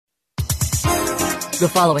The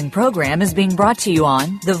following program is being brought to you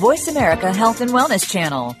on the Voice America Health and Wellness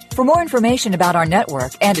Channel. For more information about our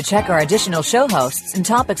network and to check our additional show hosts and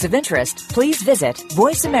topics of interest, please visit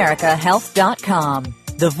voiceamericahealth.com.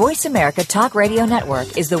 The Voice America Talk Radio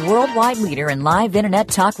Network is the worldwide leader in live Internet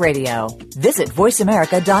talk radio. Visit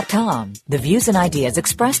voiceamerica.com. The views and ideas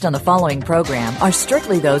expressed on the following program are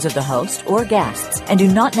strictly those of the host or guests and do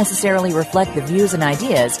not necessarily reflect the views and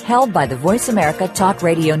ideas held by the Voice America Talk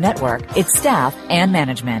Radio Network, its staff, and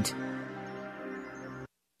management.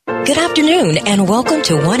 Good afternoon and welcome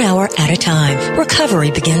to 1 Hour at a Time.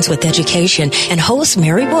 Recovery begins with education, and host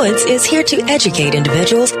Mary Woods is here to educate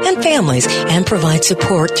individuals and families and provide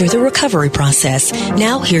support through the recovery process.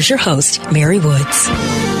 Now here's your host, Mary Woods.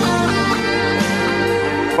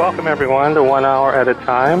 Welcome everyone to 1 Hour at a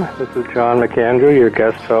Time. This is John McAndrew, your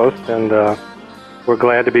guest host, and we're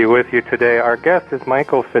glad to be with you today. Our guest is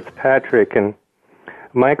Michael Fitzpatrick, and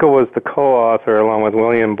Michael was the co-author, along with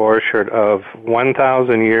William Borchert, of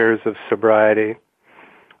 1,000 Years of Sobriety,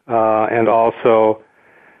 and also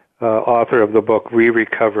author of the book We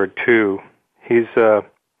Recovered Too. He's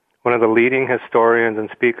one of the leading historians and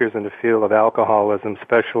speakers in the field of alcoholism,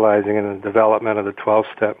 specializing in the development of the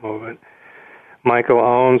 12-step movement. Michael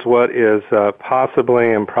owns what is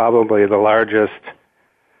possibly and probably the largest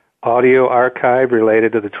audio archive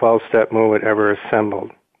related to the 12-step movement ever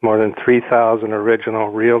assembled. More than 3,000 original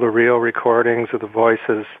reel-to-reel recordings of the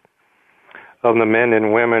voices of the men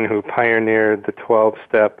and women who pioneered the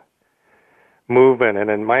 12-step movement. And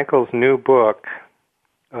in Michael's new book,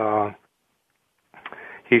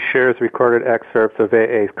 he shares recorded excerpts of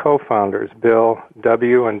AA's co-founders, Bill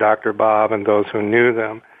W. and Dr. Bob, and those who knew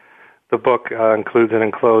them. The book includes an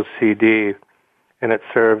enclosed CD, and it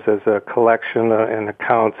serves as a collection and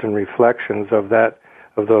accounts and reflections of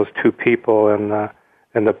those two people and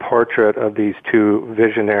the portrait of these two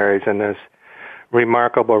visionaries. And there's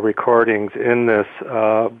remarkable recordings in this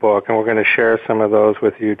book, and we're going to share some of those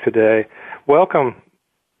with you today. Welcome,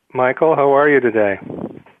 Michael. How are you today?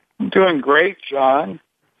 I'm doing great, John.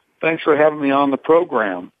 Thanks for having me on the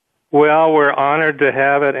program. Well, we're honored to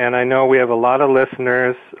have it, and I know we have a lot of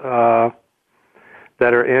listeners that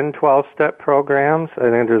are in 12-step programs. I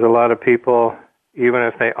think there's a lot of people, even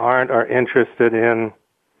if they aren't, are interested in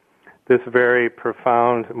this very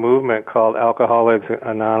profound movement called Alcoholics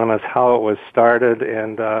Anonymous, how it was started,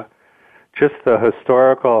 and just the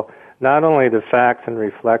historical, not only the facts and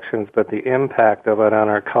reflections, but the impact of it on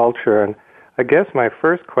our culture. And I guess my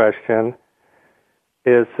first question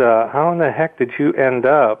is, how in the heck did you end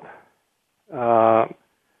up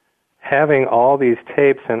having all these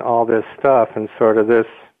tapes and all this stuff and sort of this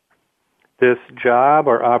job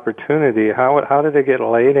or opportunity? How did it get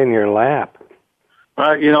laid in your lap?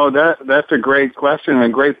 That's a great question and a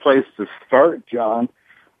great place to start, John.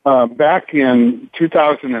 Back in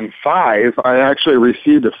 2005, I actually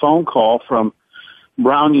received a phone call from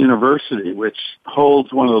Brown University, which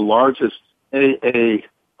holds one of the largest AA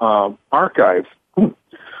archives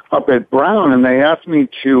up at Brown, and they asked me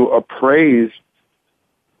to appraise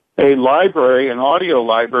a library, an audio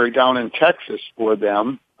library down in Texas for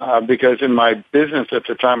them, because in my business at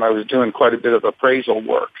the time I was doing quite a bit of appraisal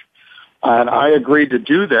work. And I agreed to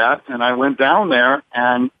do that, and I went down there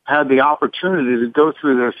and had the opportunity to go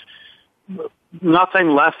through this, nothing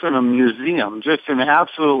less than a museum, just an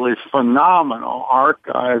absolutely phenomenal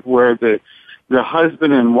archive where the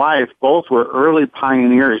husband and wife both were early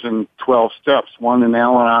pioneers in 12 steps, one in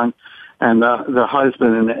Al-Anon and the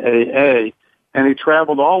husband in AA. And he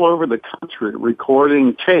traveled all over the country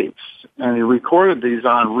recording tapes, and he recorded these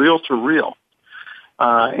on reel-to-reel.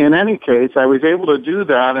 In any case, I was able to do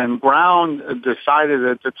that, and Brown decided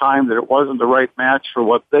at the time that it wasn't the right match for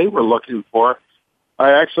what they were looking for.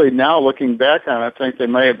 I actually, now looking back on it, think they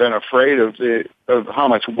may have been afraid of how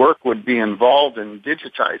much work would be involved in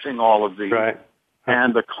digitizing all of these, right,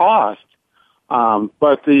 and the cost.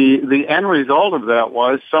 But the end result of that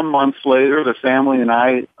was, some months later, the family and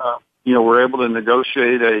I, were able to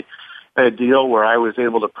negotiate a deal where I was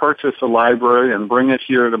able to purchase a library and bring it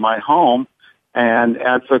here to my home. And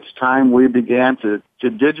at such time, we began to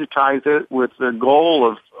digitize it with the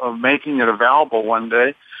goal of making it available one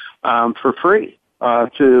day for free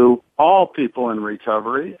to all people in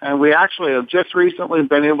recovery. And we actually have just recently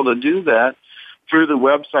been able to do that through the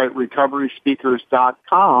website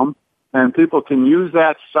recoveryspeakers.com. And people can use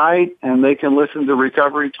that site, and they can listen to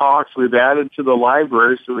recovery talks. We've added to the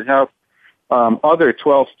library, so we have other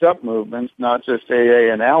 12-step movements, not just AA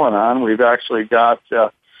and Al-Anon. We've actually got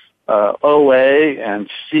OA and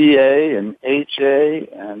CA and HA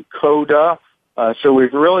and CODA So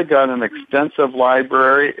we've really got an extensive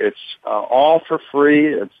library. It's all for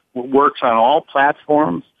free. It works on all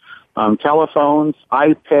platforms, telephones,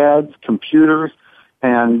 iPads, computers,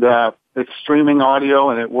 and it's streaming audio,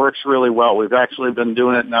 and it works really well. We've actually been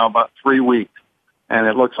doing it now about 3 weeks, and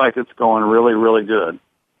it looks like it's going really, really good.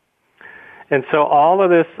 And so all of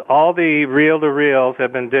this, all the reel-to-reels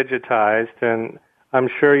have been digitized, and I'm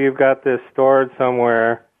sure you've got this stored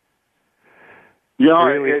somewhere. You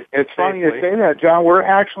know, it's funny you say that, John. We're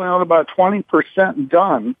actually on about 20%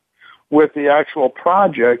 done with the actual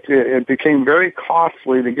project. It became very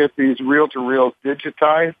costly to get these reel-to-reels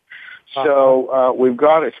digitized. So we've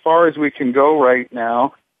got as far as we can go right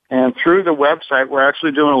now. And through the website, we're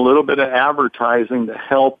actually doing a little bit of advertising to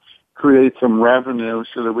help create some revenue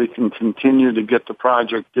so that we can continue to get the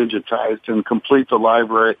project digitized and complete the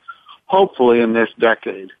library, hopefully in this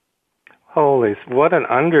decade. Holy, what an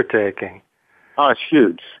undertaking. Oh, it's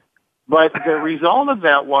huge. But the result of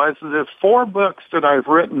that was the 4 books that I've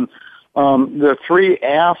written, the 3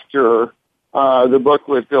 after the book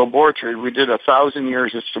with Bill Borchard, we did 1,000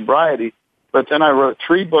 Years of Sobriety, but then I wrote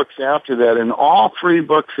 3 books after that, and all 3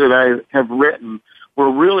 books that I have written were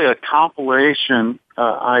really a compilation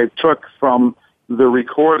I took from the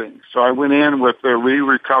recordings. So I went in with the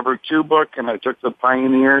Re-Recovered 2 book, and I took the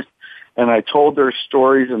Pioneers, and I told their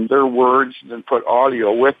stories in their words and then put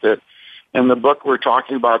audio with it. And the book we're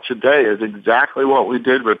talking about today is exactly what we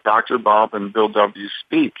did with Dr. Bob and Bill W.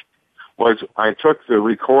 Speak. Was I took the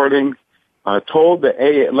recording, told the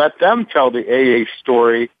AA, let them tell the AA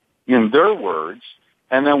story in their words,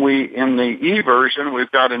 and then in the e-version,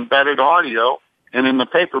 we've got embedded audio, and in the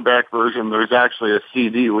paperback version, there's actually a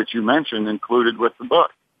CD, which you mentioned, included with the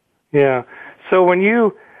book. Yeah. So when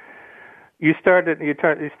you started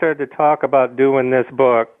to talk about doing this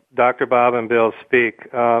book, Dr. Bob and Bill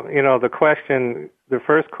Speak, the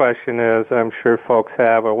first question is, I'm sure folks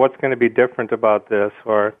have, or what's going to be different about this,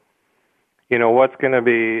 or,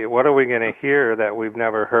 what are we going to hear that we've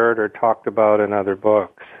never heard or talked about in other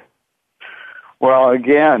books? Well,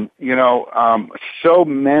 again, so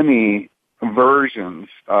many versions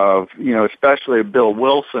of, especially Bill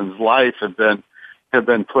Wilson's life have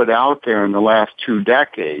been put out there in the last 2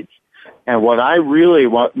 decades. And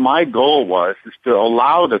what my goal was is to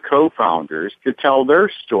allow the co-founders to tell their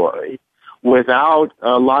story without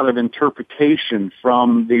a lot of interpretation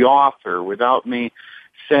from the author, without me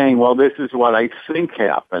saying, well, this is what I think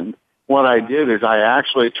happened. What I did is I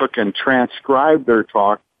actually took and transcribed their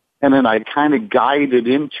talk, and then I kind of guided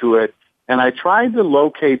into it, and I tried to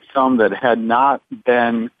locate some that had not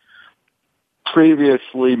been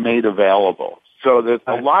previously made available. So that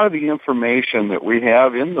a lot of the information that we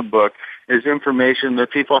have in the book is information that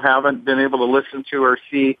people haven't been able to listen to or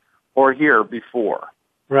see or hear before.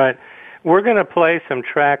 Right. We're going to play some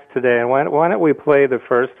tracks today, and why don't we play the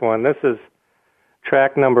first one? This is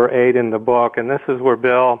track number 8 in the book, and this is where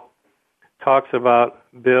Bill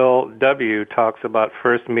W. talks about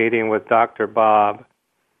first meeting with Dr. Bob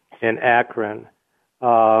in Akron.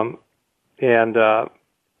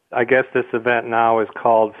 I guess this event now is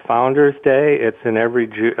called Founders Day. It's in every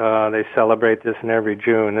they celebrate this in every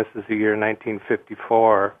June. This is the year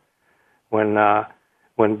 1954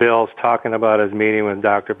 when Bill's talking about his meeting with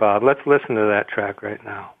Dr. Bob. Let's listen to that track right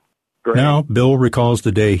now. Great. Now, Bill recalls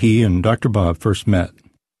the day he and Dr. Bob first met.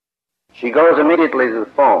 She goes immediately to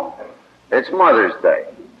the phone. It's Mother's Day.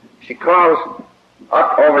 She calls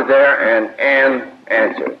up over there, and Ann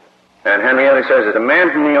answers. And Henrietta says, it's a man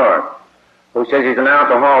from New York who says he's an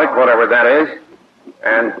alcoholic, whatever that is,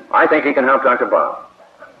 and I think he can help Dr. Bob.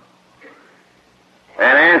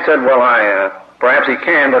 And Ann said, well, perhaps he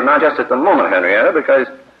can, but not just at the moment, Henrietta, because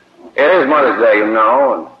it is Mother's Day, and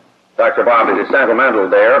Dr. Bob is sentimental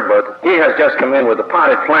there, but he has just come in with a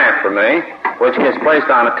potted plant for me, which gets placed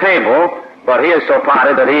on a table, but he is so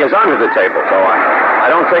potted that he is under the table, so I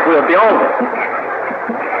don't think we'll be over.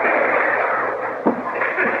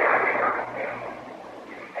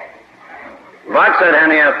 But, said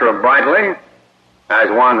Henrietta brightly, as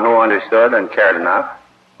one who understood and cared enough,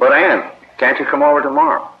 but Ann, can't you come over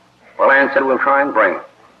tomorrow? Well, Ann said, we'll try and bring them.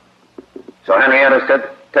 So Henrietta said,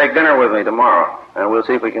 take dinner with me tomorrow, and we'll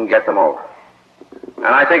see if we can get them over. And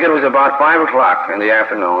I think it was about 5 o'clock in the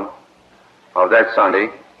afternoon of that Sunday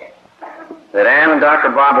that Ann and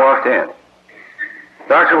Dr. Bob walked in.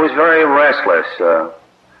 Doctor was very restless.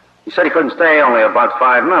 He said he couldn't stay only about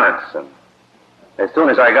 5 minutes, and as soon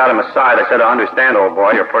as I got him aside, I said, I understand, old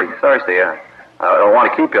boy, you're pretty thirsty. I don't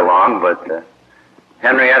want to keep you long, but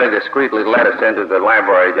Henrietta discreetly led us into the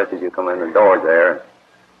library just as you come in the door there.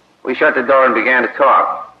 We shut the door and began to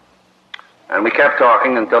talk. And we kept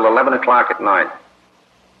talking until 11 o'clock at night.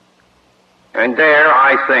 And there,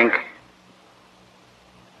 I think,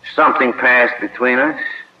 something passed between us,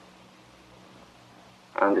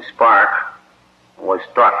 and the spark was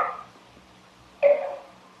struck.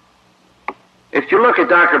 If you look at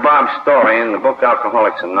Dr. Bob's story in the book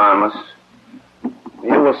Alcoholics Anonymous,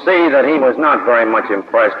 you will see that he was not very much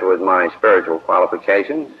impressed with my spiritual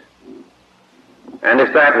qualifications. And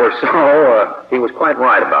if that were so, he was quite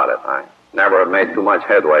right about it. I never have made too much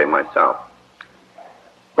headway myself.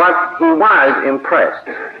 But he was impressed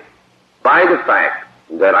by the fact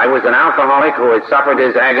that I was an alcoholic who had suffered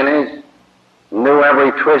his agonies, knew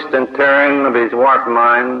every twist and turn of his warped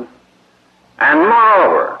mind, and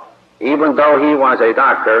moreover, even though he was a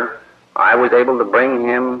doctor, I was able to bring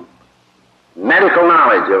him medical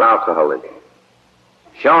knowledge of alcoholism,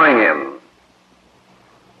 showing him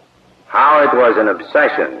how it was an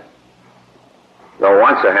obsession, though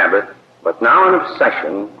once a habit, but now an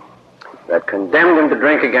obsession that condemned him to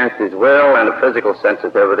drink against his will and a physical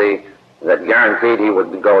sensitivity that guaranteed he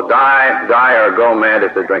would go die or go mad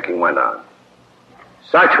if the drinking went on.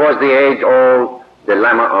 Such was the age-old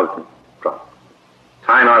dilemma of drunk.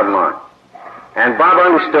 Time out of mind. And Bob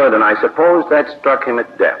understood, and I suppose that struck him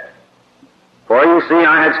at depth. For you see,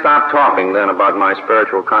 I had stopped talking then about my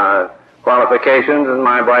spiritual qualifications and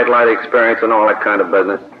my bright light experience and all that kind of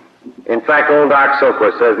business. In fact, old Doc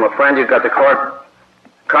Silkworth says, my friend, you've got the cart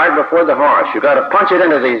before the horse. You've got to punch it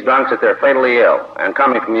into these drunks that they're fatally ill. And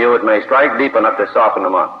coming from you, it may strike deep enough to soften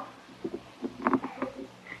them up.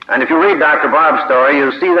 And if you read Dr. Bob's story,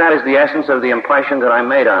 you'll see that is the essence of the impression that I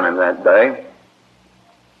made on him that day.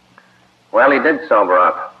 Well, he did sober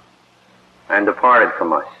up and departed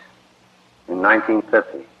from us in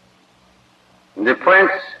 1950. The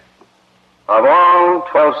Prince of all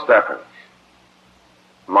 12-steppers,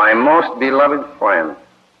 my most beloved friend,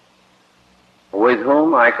 with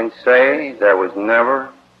whom I can say there was never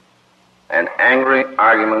an angry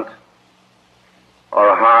argument or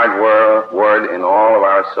a hard word in all of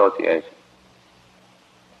our association.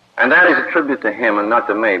 And that is a tribute to him and not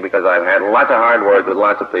to me, because I've had lots of hard words with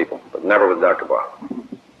lots of people, but never with Dr. Bob.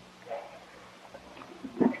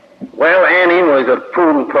 Well, Annie was a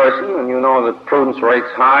prudent person, and you know that prudence rates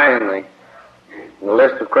high in the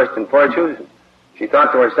list of Christian virtues. She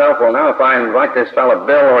thought to herself, well, now if I invite this fellow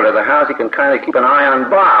Bill over to the house, he can kind of keep an eye on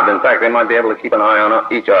Bob. In fact, they might be able to keep an eye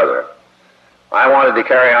on each other. I wanted to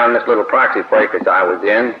carry on this little proxy fracas I was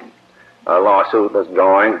in. A lawsuit was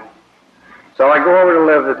going. So I go over to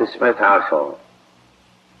live at the Smith household.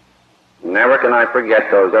 Never can I forget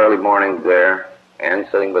those early mornings there, and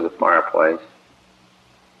sitting by the fireplace,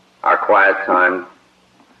 our quiet time,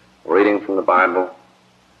 reading from the Bible,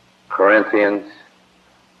 Corinthians,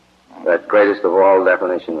 that greatest of all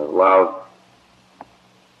definition of love,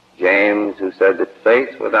 James, who said that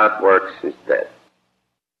faith without works is dead.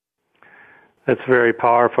 That's very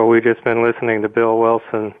powerful. We've just been listening to Bill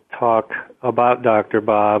Wilson talk about Dr.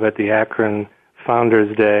 Bob at the Akron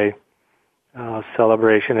Founders Day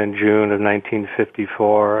celebration in June of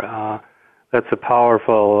 1954. That's a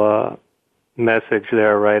powerful message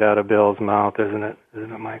there right out of Bill's mouth, isn't it?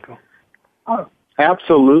 Isn't it, Michael? Oh,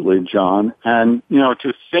 absolutely, John. And, you know,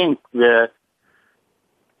 to think that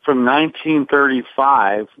from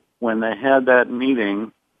 1935, when they had that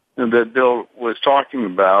meeting that Bill was talking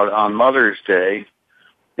about on Mother's Day,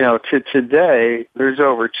 you know, to today, there's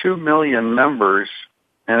over 2 million members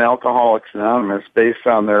in Alcoholics Anonymous based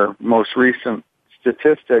on their most recent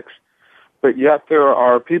statistics, but yet there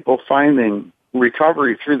are people finding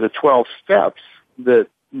recovery through the 12 steps that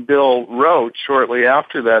Bill wrote shortly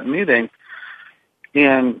after that meeting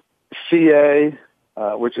in CA,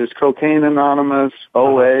 which is Cocaine Anonymous,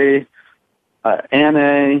 OA,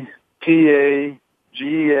 NA, PA,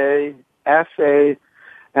 GA, SA,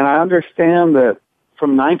 and I understand that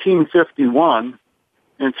from 1951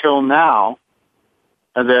 until now,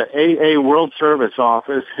 the AA World Service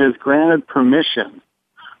Office has granted permission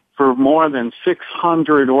for more than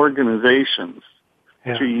 600 organizations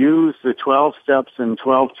to use the 12 steps and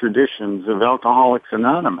 12 traditions of Alcoholics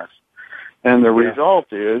Anonymous. And the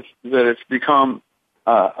result is that it's become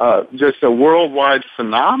just a worldwide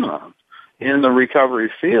phenomenon in the recovery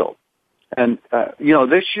field. And, you know,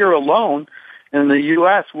 this year alone in the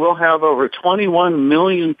U.S., we'll have over 21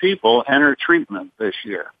 million people enter treatment this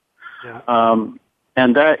year. Yeah.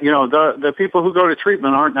 And that, you know, the people who go to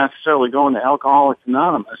treatment aren't necessarily going to Alcoholics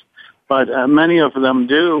Anonymous, but many of them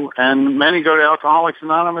do, and many go to Alcoholics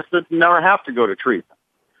Anonymous that never have to go to treatment.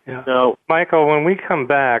 Yeah. So, Michael, when we come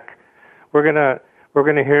back, we're gonna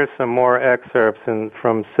hear some more excerpts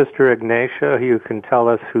from Sister Ignatia, who can tell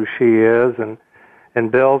us who she is, and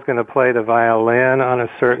Bill's going to play the violin on a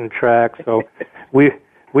certain track. So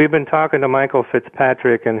We've been talking to Michael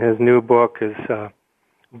Fitzpatrick, and his new book is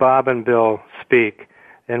Bob and Bill Speak,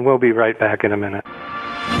 and we'll be right back in a minute.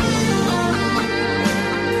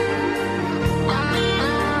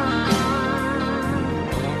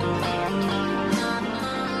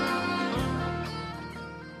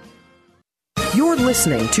 You're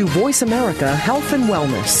listening to Voice America Health and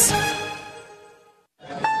Wellness.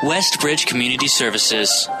 Westbridge Community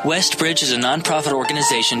Services. Westbridge is a nonprofit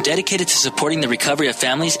organization dedicated to supporting the recovery of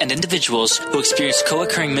families and individuals who experience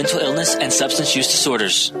co-occurring mental illness and substance use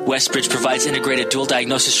disorders. Westbridge provides integrated dual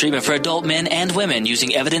diagnosis treatment for adult men and women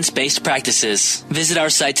using evidence-based practices. Visit our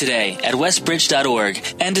site today at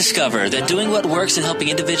westbridge.org and discover that doing what works in helping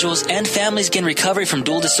individuals and families gain recovery from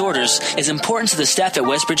dual disorders is important to the staff at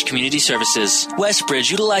Westbridge Community Services. Westbridge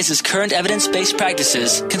utilizes current evidence-based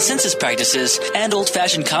practices, consensus practices, and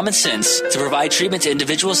old-fashioned common sense to provide treatment to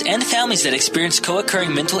individuals and families that experience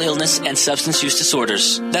co-occurring mental illness and substance use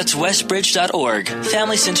disorders. That's westbridge.org,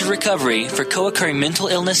 family-centered recovery for co-occurring mental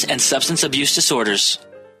illness and substance abuse disorders.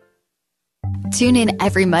 Tune in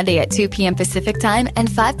every Monday at 2 p.m. Pacific Time and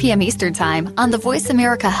 5 p.m. Eastern Time on the Voice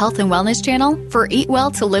America Health and Wellness channel for Eat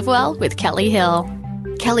Well to Live Well with Kelly Hill.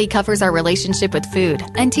 Kelly covers our relationship with food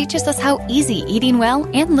and teaches us how easy eating well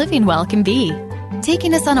and living well can be,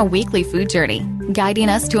 taking us on a weekly food journey, guiding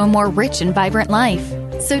us to a more rich and vibrant life.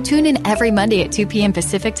 So tune in every Monday at 2 p.m.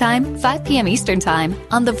 Pacific Time, 5 p.m. Eastern Time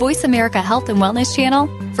on the Voice America Health and Wellness channel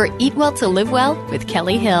for Eat Well to Live Well with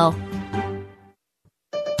Kelly Hill.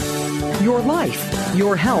 Your life,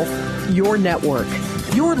 your health, your network.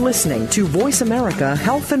 You're listening to Voice America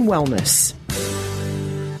Health and Wellness.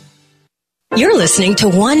 You're listening to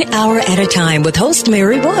 1 Hour at a Time with host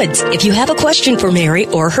Mary Woods. If you have a question for Mary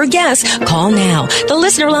or her guest, call now. The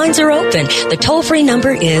listener lines are open. The toll-free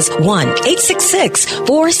number is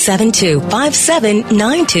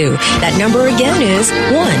 1-866-472-5792. That number again is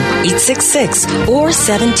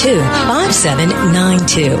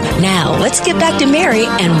 1-866-472-5792. Now, let's get back to Mary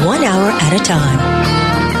and 1 Hour at a Time.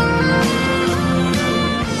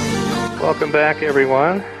 Welcome back,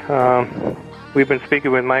 everyone. We've been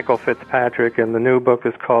speaking with Michael Fitzpatrick, and the new book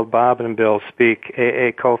is called Bob and Bill Speak,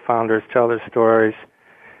 AA co-founders tell their stories.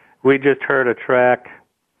 We just heard a track.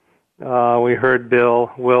 We heard Bill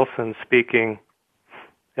Wilson speaking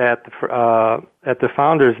at the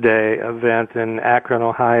Founders Day event in Akron,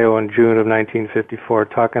 Ohio in June of 1954,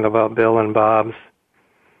 talking about Bill and Bob's,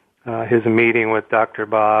 his meeting with Dr.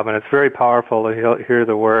 Bob, and it's very powerful to hear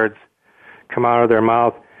the words come out of their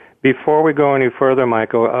mouth. Before we go any further,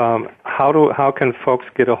 Michael, how can folks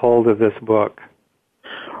get a hold of this book?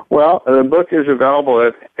 Well, the book is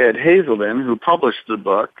available at Hazelden, who published the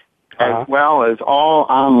book, as well as all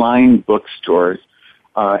online bookstores,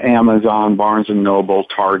 Amazon, Barnes & Noble,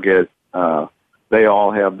 Target. They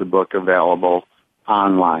all have the book available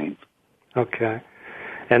online. Okay.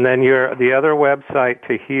 And then the other website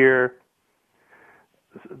to hear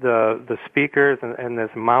the speakers and this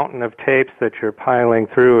mountain of tapes that you're piling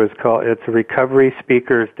through it's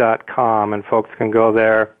recoveryspeakers.com, and folks can go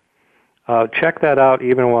there. Check that out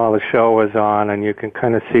even while the show is on, and you can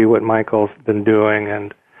kind of see what Michael's been doing,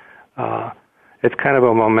 and it's kind of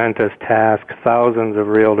a momentous task, thousands of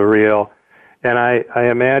reel-to-reel, and I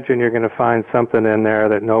imagine you're going to find something in there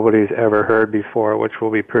that nobody's ever heard before, which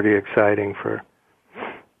will be pretty exciting for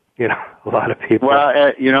a lot of people. Well,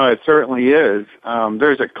 it certainly is.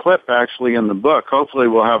 There's a clip actually in the book. Hopefully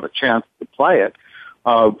we'll have a chance to play it,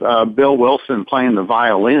 of Bill Wilson playing the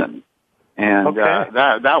violin. And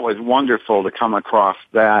that was wonderful to come across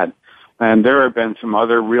that. And there have been some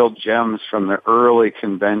other real gems from the early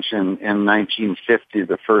convention in 1950,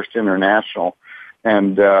 the first international.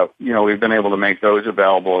 And, we've been able to make those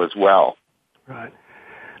available as well. Right.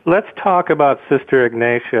 Let's talk about Sister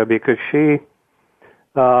Ignatia, because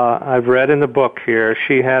I've read in the book here,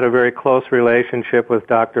 she had a very close relationship with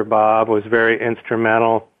Dr. Bob, was very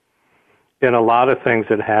instrumental in a lot of things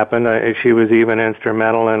that happened. She was even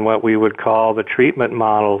instrumental in what we would call the treatment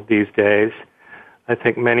model these days. I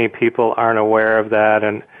think many people aren't aware of that,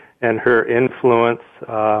 and her influence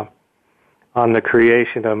on the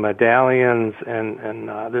creation of medallions and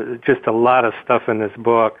there's just a lot of stuff in this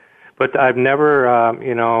book. But I've never,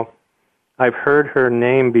 I've heard her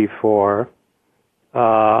name before,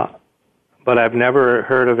 but I've never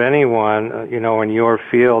heard of anyone, in your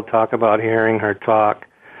field talk about hearing her talk.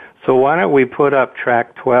 So why don't we put up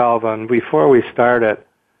track 12, and before we start it,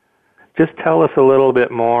 just tell us a little bit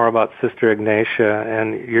more about Sister Ignatia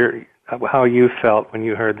and how you felt when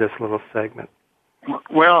you heard this little segment.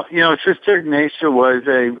 Well, Sister Ignatia was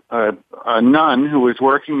a nun who was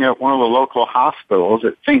working at one of the local hospitals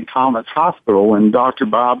at St. Thomas Hospital when Dr.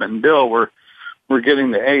 Bob and Bill were were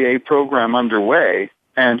getting the AA program underway,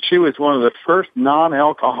 and she was one of the first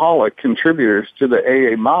non-alcoholic contributors to the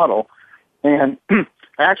AA model, and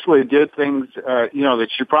actually did things, that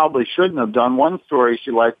she probably shouldn't have done. One story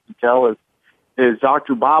she likes to tell is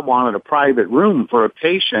Dr. Bob wanted a private room for a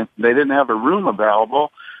patient. They didn't have a room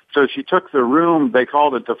available, so she took the room, they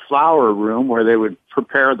called it the flower room, where they would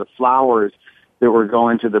prepare the flowers that were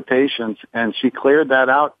going to the patients, and she cleared that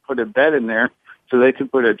out, put a bed in there so they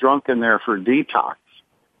could put a drunk in there for detox.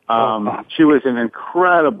 She was an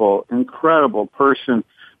incredible, incredible person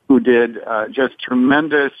who did just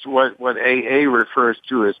tremendous, what AA refers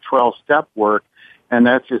to as 12-step work, and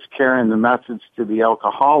that's just carrying the message to the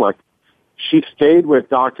alcoholic. She stayed with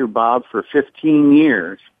Dr. Bob for 15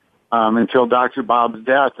 years until Dr. Bob's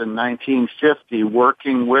death in 1950,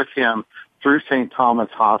 working with him through St. Thomas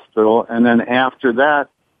Hospital, and then after that,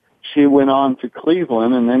 she went on to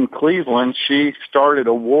Cleveland, and in Cleveland, she started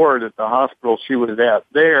a ward at the hospital she was at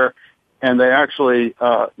there, and they actually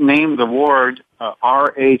named the ward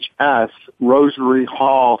RHS, Rosary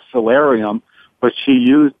Hall Solarium, but she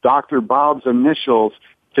used Dr. Bob's initials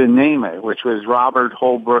to name it, which was Robert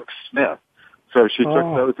Holbrook Smith. So she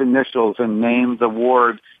took those initials and named the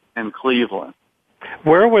ward in Cleveland.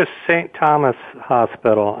 Where was St. Thomas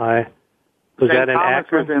Hospital? Was that in Thomas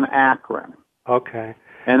Akron? Was in Akron. Okay.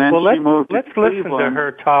 And then well, she moved to let's Cleveland. listen to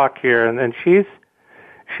her talk here, and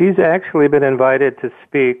she's actually been invited to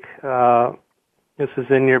speak. This is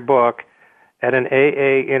in your book at an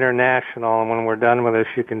AA International, and when we're done with this,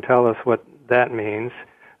 you can tell us what that means.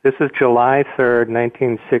 This is July 3rd,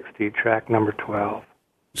 1960, track number 12.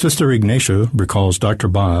 Sister Ignatia recalls Dr.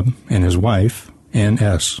 Bob and his wife, Ann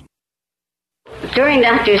S. During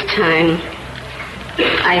Doctor's time,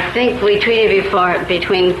 I think we treated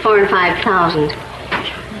between 4,000 and 5,000.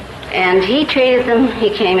 And he treated them, he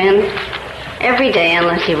came in every day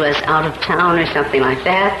unless he was out of town or something like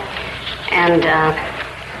that. And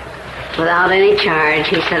without any charge,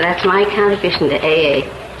 he said, that's my contribution to AA.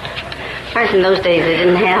 Of course, in those days, they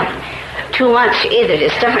didn't have too much either to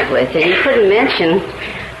start with. And you couldn't mention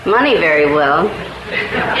money very well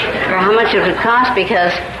or how much it would cost,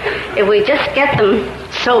 because if we just get them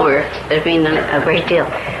sober, there'd be a great deal.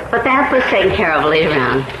 But that was taken care of later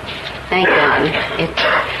on. Thank God. It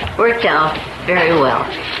worked out very well.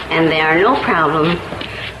 And they are no problem.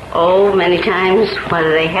 Many times,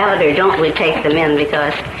 whether they have it or don't, we take them in,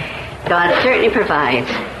 because God certainly provides.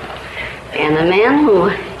 And the man who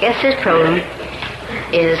gets his program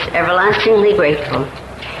is everlastingly grateful.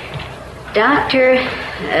 Doctor,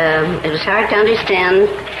 it was hard to understand.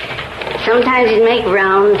 Sometimes he'd make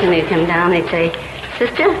rounds and he'd come down and he'd say,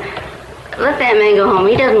 Sister, let that man go home.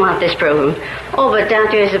 He doesn't want this program. Oh, but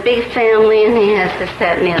Doctor has a big family and he has this,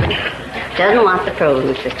 that, and the other. Doesn't want the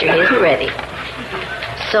program, Sister. He isn't ready.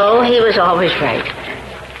 So he was always right.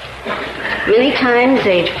 Many times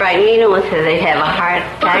they'd frighten me, they'd have a heart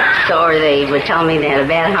attack, or they would tell me they had a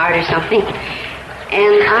bad heart or something.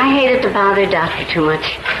 And I hated to bother Doctor too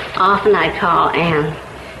much. Often I'd call Ann.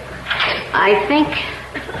 I think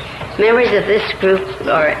members of this group,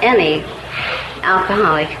 or any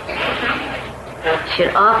alcoholic,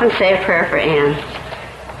 should often say a prayer for Ann,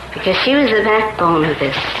 because she was the backbone of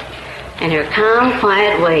this. In her calm,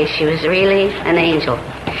 quiet way, she was really an angel.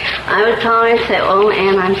 I would call her and say, oh,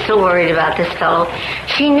 Ann, I'm so worried about this fellow.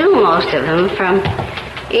 She knew most of them from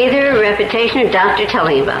either reputation or Doctor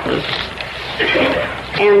telling about them.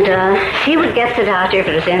 And she would get the Doctor if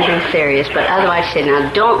it was anything serious, but otherwise she'd say,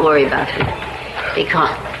 now, don't worry about them.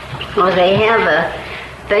 Because,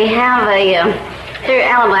 they're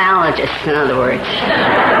alibiologists, in other words.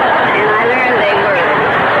 And I learned they were.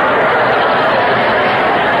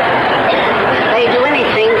 They do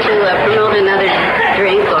anything to promote another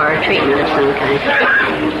drink or a treatment of some kind.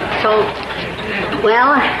 So,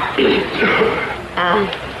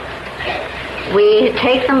 we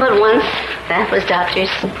take them but once. That was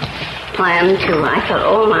Doctor's plan, too. I thought,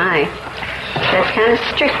 oh, my, that's kind of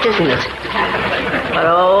strict, isn't it? But,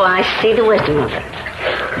 I see the wisdom of it.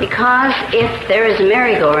 Because if there is a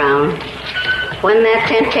merry-go-round, when that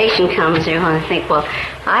temptation comes, you're going to think, well,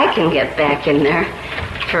 I can get back in there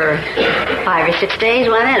for 5 or 6 days.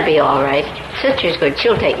 Well, that'll be all right. Sister's good.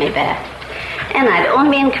 She'll take me back. And I'd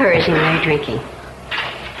only be encouraging their drinking.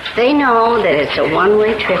 They know that it's a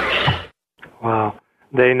one-way trip. Wow.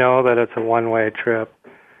 They know that it's a one-way trip.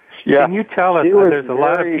 Yeah. Can you tell us, there's a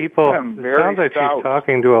lot of people, it sounds like she's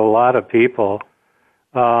talking to a lot of people.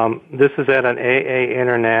 This is at an AA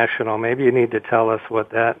International. Maybe you need to tell us what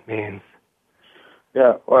that means.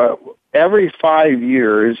 Yeah, every 5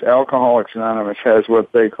 years, Alcoholics Anonymous has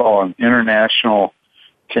what they call an international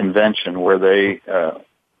convention, where they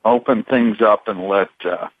open things up and let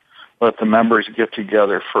the members get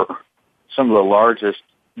together for some of the largest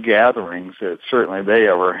gatherings that certainly they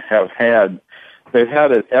ever have had. They've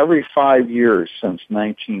had it every 5 years since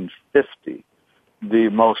 1950. The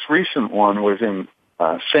most recent one was in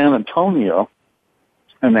San Antonio,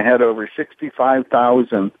 and they had over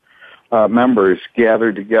 65,000 members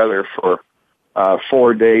gathered together for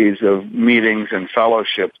 4 days of meetings and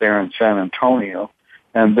fellowship there in San Antonio.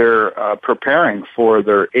 And they're preparing for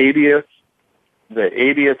their 80th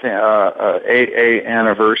AA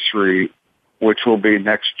anniversary, which will be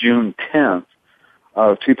next June 10th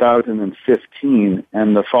of 2015.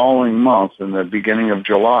 And the following month, in the beginning of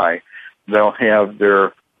July, they'll have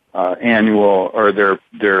their annual or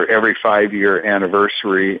their every 5-year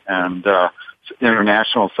anniversary and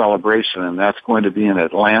international celebration, and that's going to be in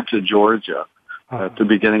Atlanta, Georgia, at the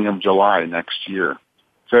beginning of July next year.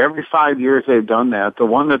 So every 5 years they've done that. The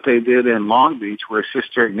one that they did in Long Beach, where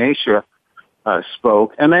Sister Ignatia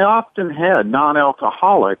spoke, and they often had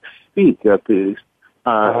non-alcoholics speak at these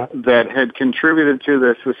that had contributed to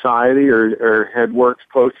the society or had worked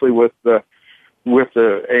closely with the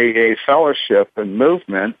AA fellowship and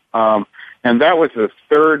movement. And that was the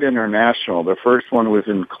third international. The first one was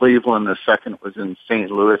in Cleveland, the second was in St.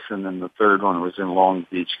 Louis, and then the third one was in Long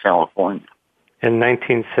Beach, California. In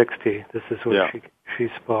 1960, this is what she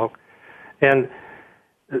spoke. And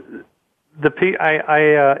in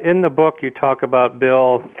the book you talk about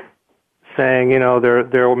Bill saying,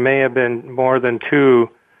 there may have been more than 2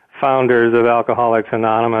 founders of Alcoholics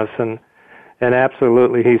Anonymous, and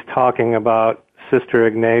absolutely he's talking about Sister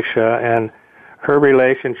Ignatia and her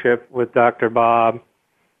relationship with Dr. Bob.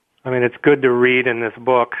 I mean, it's good to read in this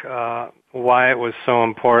book why it was so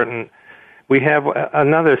important. We have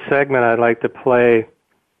another segment I'd like to play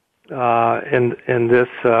in this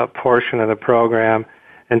portion of the program,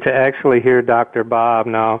 and to actually hear Dr. Bob.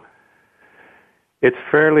 Now, it's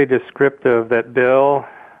fairly descriptive that Bill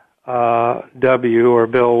W. or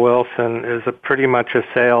Bill Wilson is pretty much a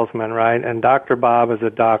salesman, right? And Dr. Bob is a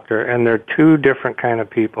doctor, and they're 2 different kind of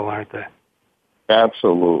people, aren't they?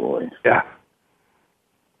 Absolutely. Yeah.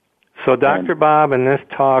 So Dr. Bob in this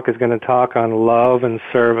talk is going to talk on love and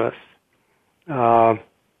service.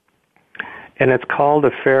 And it's called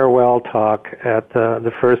a farewell talk at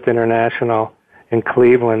the First International in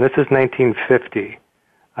Cleveland. This is 1950,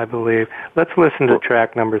 I believe. Let's listen to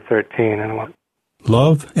track number 13.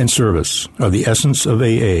 Love and service are the essence of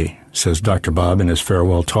AA, says Dr. Bob in his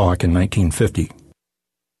farewell talk in 1950.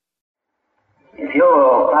 If you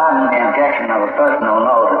will pardon the injection of a personal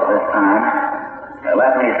note at this time,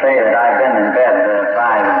 let me say that I've been in bed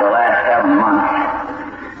 5 of the last 7 months.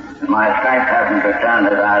 My strength hasn't returned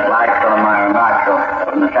as I'd like, so my remarks will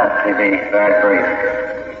of necessity be very brief.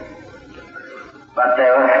 But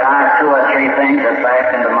there are 2 or 3 things that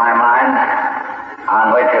flashed into my mind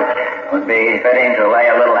on which it would be fitting to lay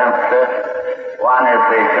a little emphasis. One is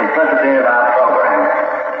the simplicity of our program.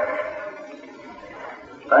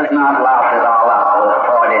 Let's not louse it all up with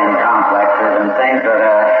Freudian complexes and things that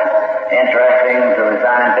are interesting to the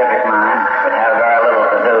scientific mind, but have very little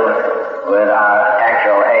to do with our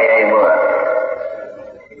actual AA work.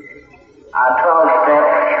 Our 12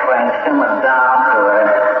 steps, when simmered down to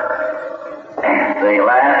the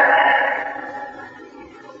last,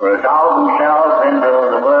 resolve themselves into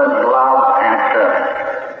the words love and service.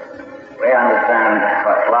 We understand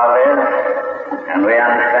what love is, and we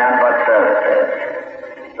understand what service is.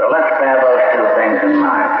 So let's bear those 2 things in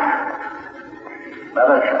mind. Let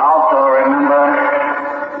us also remember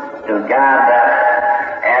to guard that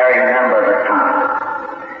airy member of the tongue.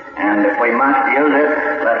 And if we must use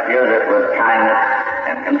it, let's use it with kindness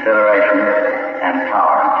and consideration and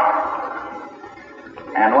tolerance.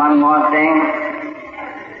 And one more thing,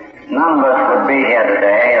 none of us would be here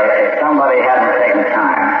today if somebody hadn't taken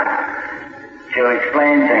time to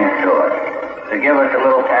explain things to us, to give us a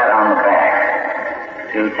little pat on the back,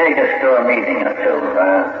 to take us to a meeting or 2,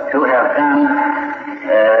 to have done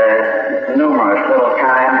numerous little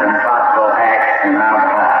kind and thoughtful acts in our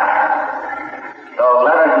behalf. So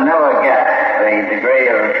let us never get the degree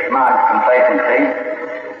of smart complacency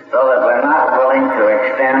so that we're not willing to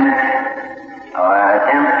extend or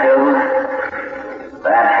attempt to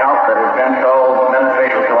that help that has been so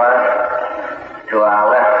beneficial to us, to our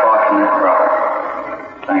less fortunate brother.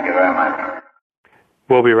 Thank you very much.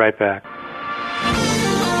 We'll be right back.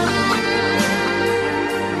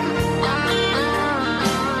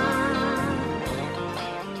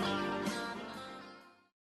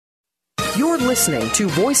 You're listening to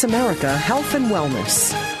Voice America Health and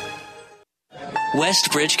Wellness.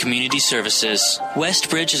 Westbridge Community Services.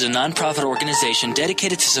 Westbridge is a nonprofit organization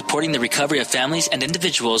dedicated to supporting the recovery of families and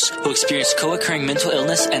individuals who experience co-occurring mental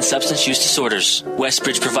illness and substance use disorders.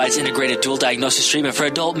 Westbridge provides integrated dual diagnosis treatment for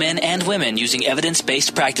adult men and women using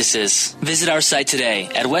evidence-based practices. Visit our site today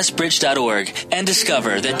at westbridge.org and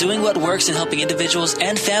discover that doing what works in helping individuals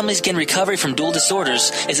and families gain recovery from dual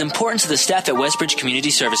disorders is important to the staff at Westbridge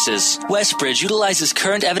Community Services. Westbridge utilizes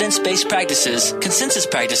current evidence-based practices, consensus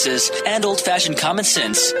practices, and old-fashioned common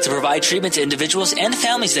sense to provide treatment to individuals and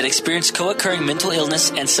families that experience co-occurring mental illness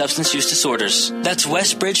and substance use disorders. That's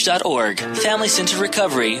westbridge.org, family-centered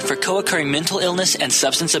recovery for co-occurring mental illness and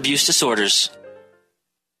substance abuse disorders.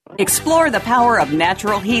 Explore the power of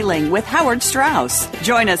natural healing with Howard Strauss.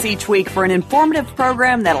 Join us each week for an informative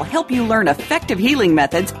program that'll help you learn effective healing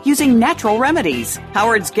methods using natural remedies.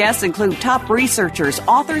 Howard's guests include top researchers,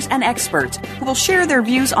 authors, and experts who will share their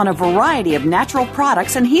views on a variety of natural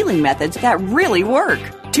products and healing methods that really work.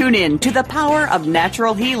 Tune in to The Power of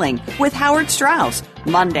Natural Healing with Howard Strauss,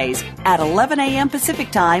 Mondays at 11 a.m.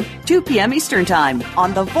 Pacific Time, 2 p.m. Eastern Time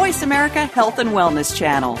on the Voice America Health and Wellness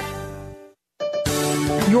Channel.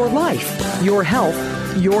 Your life, your health,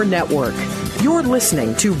 your network. You're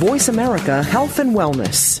listening to Voice America Health and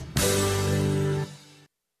Wellness.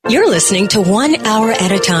 You're listening to 1 Hour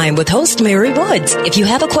at a Time with host Mary Woods. If you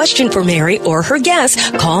have a question for Mary or her guest,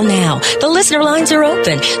 call now. The listener lines are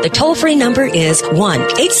open. The toll-free number is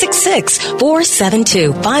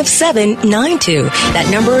 1-866-472-5792. That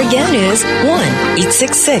number again is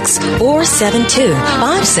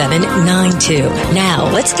 1-866-472-5792. Now,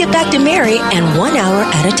 let's get back to Mary and 1 Hour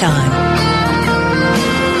at a Time.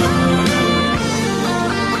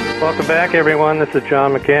 Welcome back, everyone. This is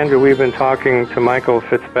John McAndrew. We've been talking to Michael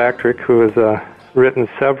Fitzpatrick, who has written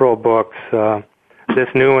several books. This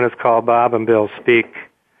new one is called Bob and Bill Speak,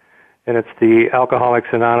 and it's the Alcoholics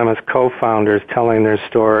Anonymous co-founders telling their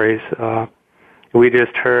stories. We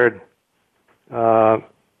just heard a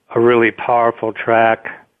really powerful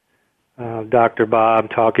track, Dr.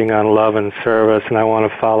 Bob talking on love and service, and I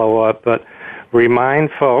want to follow up, but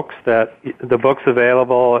remind folks that the book's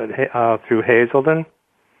available through Hazelden.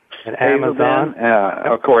 And Amazon?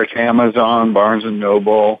 Of course, Amazon, Barnes &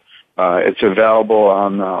 Noble. It's available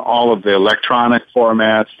on all of the electronic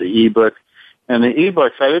formats, the ebook. And the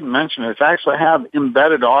ebooks, I didn't mention, it actually have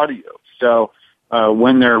embedded audio. So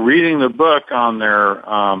when they're reading the book on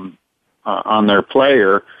their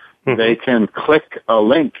player, they can click a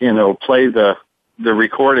link and it'll play the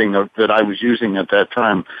recording that I was using at that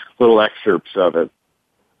time, little excerpts of it.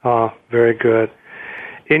 Oh, very good.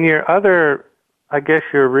 In your other, I guess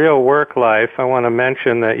your real work life, I want to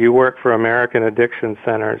mention that you work for American Addiction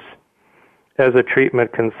Centers as a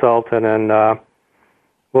treatment consultant, and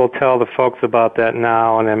we'll tell the folks about that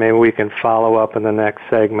now, and then maybe we can follow up in the next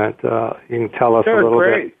segment. You can tell us a little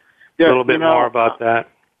bit more about that.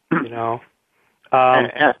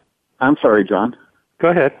 I'm sorry, John. Go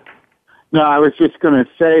ahead. No, I was just going to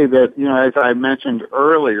say that, as I mentioned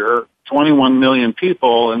earlier, 21 million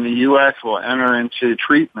people in the U.S. will enter into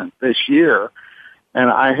treatment this year. And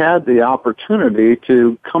I had the opportunity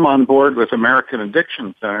to come on board with American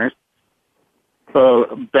Addiction Centers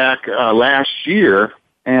back last year.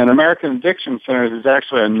 And American Addiction Centers is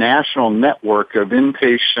actually a national network of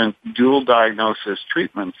inpatient dual diagnosis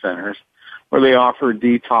treatment centers where they offer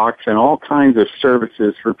detox and all kinds of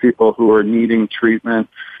services for people who are needing treatment.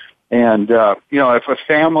 And, if a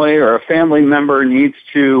family or a family member needs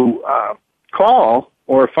to call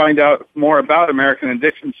or find out more about American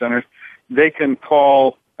Addiction Centers, they can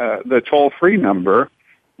call the toll-free number,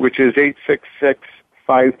 which is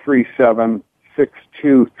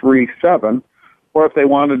 866-537-6237. Or if they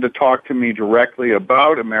wanted to talk to me directly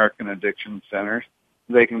about American Addiction Centers,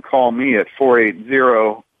 they can call me at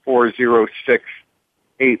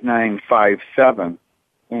 480-406-8957.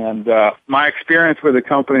 And my experience with the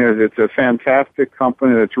company is it's a fantastic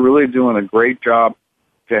company that's really doing a great job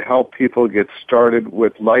to help people get started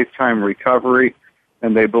with lifetime recovery,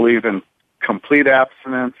 and they believe in complete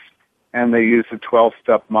abstinence, and they use a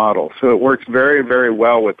 12-step model. So it works very, very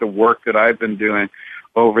well with the work that I've been doing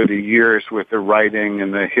over the years with the writing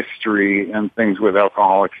and the history and things with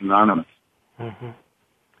Alcoholics Anonymous. Mm-hmm.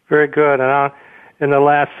 Very good. And in the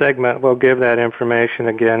last segment, we'll give that information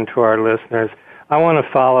again to our listeners. I want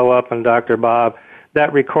to follow up on Dr. Bob.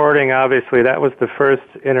 That recording, obviously, that was the first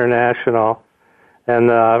international, and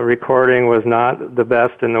the recording was not the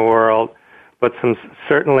best in the world. But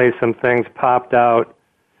certainly some things popped out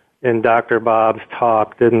in Dr. Bob's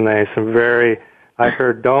talk, didn't they? I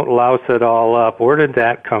heard, don't louse it all up. Where did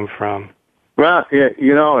that come from? Well,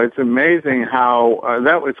 it's amazing how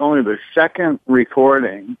that was only the second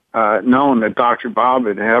recording known that Dr. Bob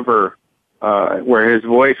had ever, where his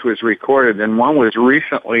voice was recorded, and one was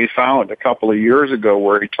recently found a couple of years ago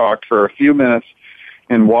where he talked for a few minutes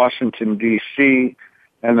in Washington, D.C.,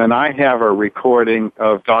 and then I have a recording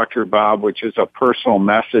of Dr. Bob, which is a personal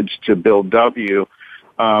message to Bill W.,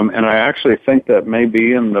 and I actually think that may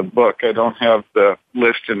be in the book. I don't have the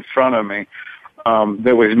list in front of me.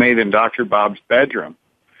 That was made in Dr. Bob's bedroom.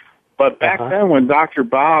 But back then when Dr.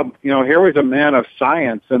 Bob, here was a man of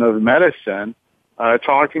science and of medicine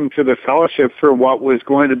talking to the fellowship for what was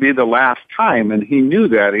going to be the last time, and he knew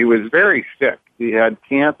that. He was very sick. He had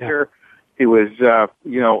cancer. He was,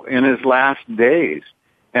 in his last days.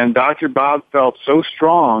 And Dr. Bob felt so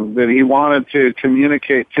strong that he wanted to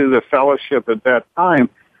communicate to the fellowship at that time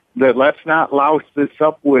that let's not louse this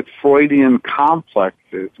up with Freudian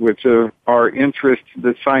complexes, which are interest to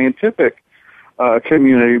the scientific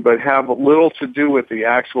community, but have little to do with the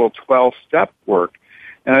actual 12-step work.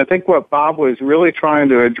 And I think what Bob was really trying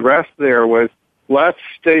to address there was let's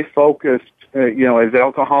stay focused, as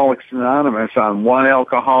Alcoholics Anonymous, on one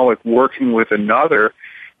alcoholic working with another.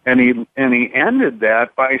 And he ended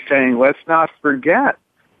that by saying, let's not forget,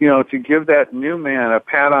 to give that new man a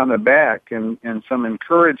pat on the back and some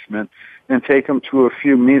encouragement and take him to a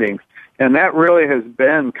few meetings. And that really has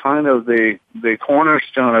been kind of the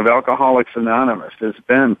cornerstone of Alcoholics Anonymous. Has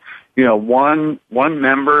been, one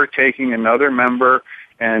member taking another member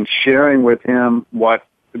and sharing with him what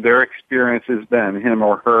their experience has been, him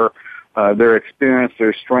or her, their experience,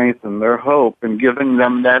 their strength, and their hope, and giving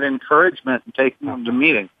them that encouragement and taking them to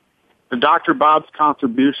meetings. Dr. Bob's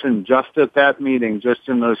contribution just at that meeting, just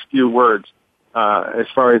in those few words, as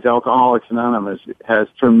far as Alcoholics Anonymous, has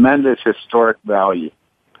tremendous historic value.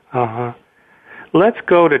 Let's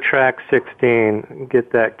go to track 16 and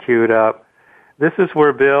get that queued up. This is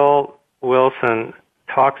where Bill Wilson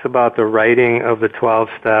talks about the writing of the 12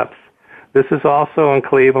 steps. This is also in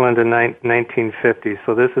Cleveland in 1950.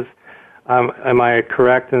 So this is, am I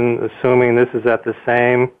correct in assuming this is at the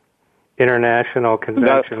same international convention?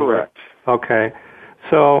 That's correct. Okay.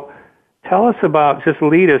 So tell us about, just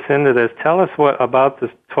lead us into this. Tell us what about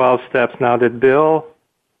the 12 steps. Now, did Bill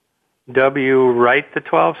W. write the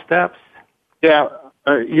 12 steps? Yeah.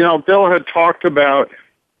 Bill had talked about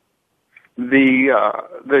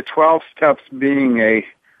the 12 steps being a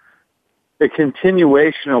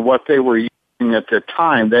continuation of what they were using at the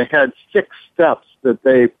time. They had 6 steps that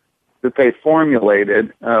they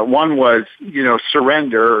formulated. One was,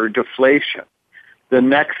 surrender or deflation. The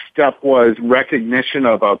next step was recognition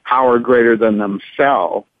of a power greater than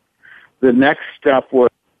themselves. The next step was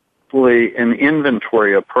an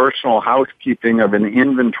inventory, a personal housekeeping of an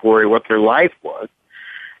inventory, what their life was.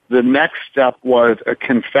 The next step was a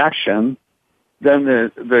confession. Then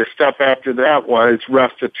the step after that was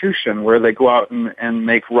restitution, where they go out and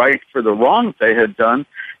make right for the wrongs they had done.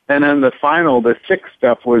 And then the 6th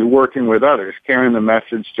step was working with others, carrying the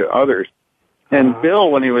message to others. And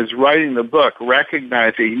Bill, when he was writing the book,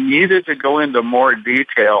 recognized he needed to go into more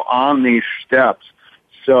detail on these steps.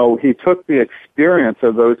 So he took the experience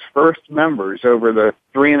of those first members over the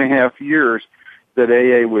 3.5 years that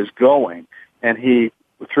AA was going, and he,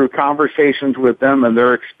 through conversations with them and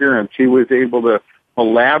their experience, he was able to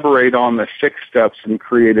elaborate on the 6 steps and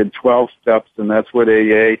created 12 steps, and that's what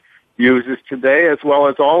AA uses today, as well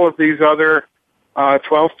as all of these other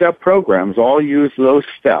 12-step programs all use those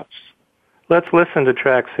steps. Let's listen to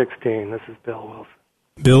track 16. This is Bill Wilson.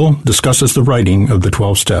 Bill discusses the writing of the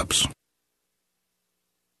 12 steps.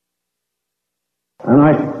 And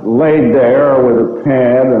I laid there with a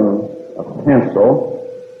pad and a pencil,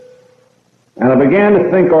 and I began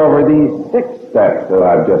to think over these 6 steps that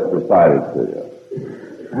I've just recited to you.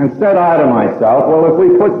 And said I to myself, well, if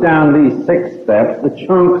we put down these 6 steps, the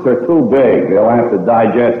chunks are too big. They'll have to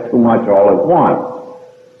digest too much all at once.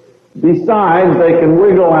 Besides, they can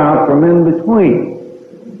wiggle out from in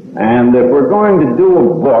between. And if we're going to do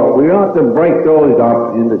a book, we ought to break those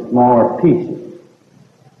up into smaller pieces.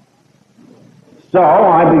 So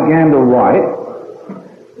I began to write,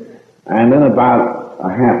 and in about a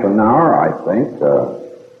half an hour, I think,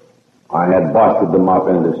 I had busted them up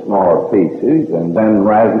into smaller pieces, and then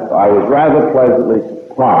I was rather pleasantly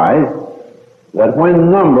surprised that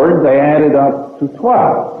when numbered, they added up to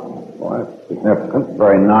 12. Well, that's significant,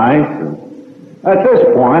 very nice. And at this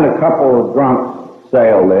point, a couple of drunks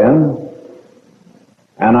sailed in,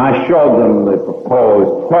 and I showed them the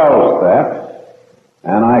proposed 12 steps,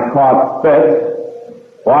 and I caught fits.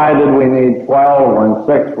 Why did we need 12 when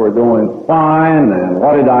 6 were doing fine? And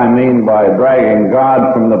what did I mean by dragging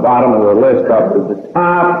God from the bottom of the list up to the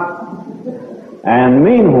top? And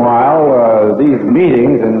meanwhile, these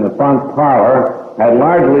meetings in the front parlor had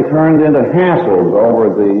largely turned into hassles over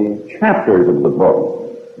the chapters of the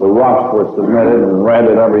book. The roughs were submitted and read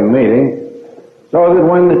at every meeting, so that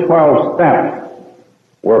when the 12 steps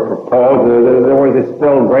were proposed, there was a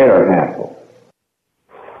still greater hassle.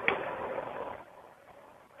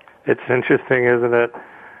 It's interesting, isn't it?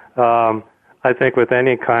 I think with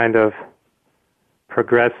any kind of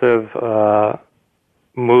progressive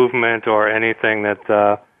movement or anything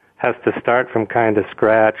that has to start from kind of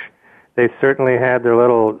scratch, they certainly had their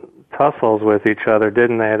little tussles with each other,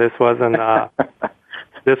 didn't they? This wasn't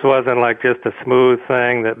like just a smooth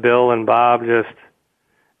thing that Bill and Bob just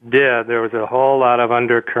did. There was a whole lot of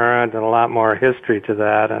undercurrent and a lot more history to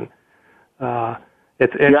that, and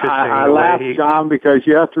it's interesting. I laugh, John, because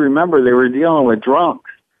you have to remember they were dealing with drunks.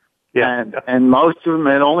 Yeah. And most of them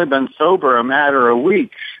had only been sober a matter of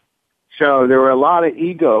weeks. So there were a lot of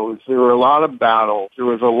egos. There were a lot of battles. There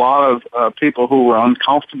was a lot of people who were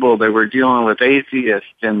uncomfortable. They were dealing with atheists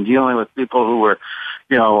and dealing with people who were,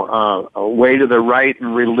 way to the right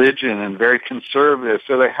in religion and very conservative.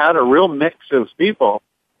 So they had a real mix of people.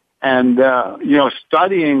 And,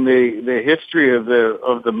 studying the history of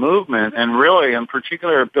the movement, and really in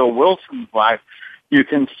particular Bill Wilson's life, you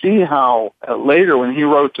can see how later when he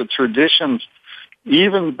wrote the traditions,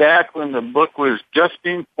 even back when the book was just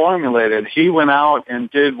being formulated, he went out and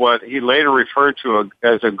did what he later referred to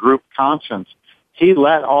as a group conscience. He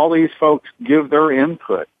let all these folks give their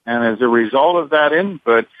input. And as a result of that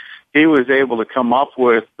input, he was able to come up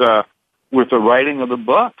with the writing of the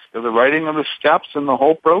book, the writing of the steps and the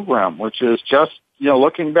whole program, which is just,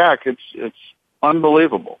 looking back, it's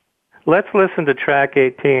unbelievable. Let's listen to track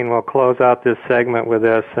 18. We'll close out this segment with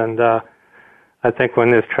this, and I think when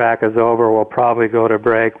this track is over, we'll probably go to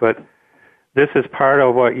break. But this is part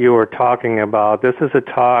of what you were talking about. This is a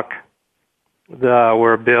talk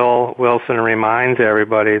where Bill Wilson reminds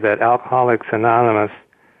everybody that Alcoholics Anonymous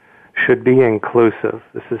should be inclusive.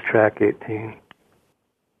 This is track 18.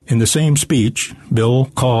 In the same speech, Bill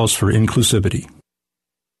calls for inclusivity.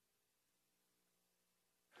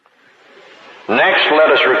 Next, let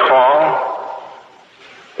us recall,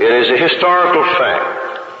 it is a historical fact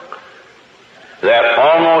that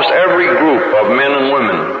almost every group of men and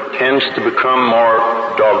women tends to become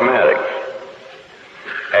more dogmatic.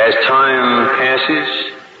 As time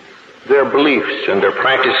passes, their beliefs and their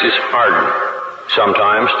practices harden,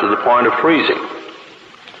 sometimes to the point of freezing.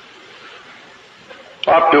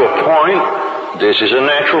 Up to a point, this is a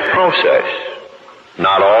natural process,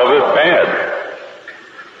 not all of it bad.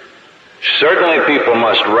 Certainly people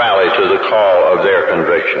must rally to the call of their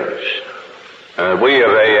convictions. And we of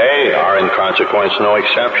AA are in consequence no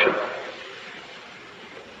exception.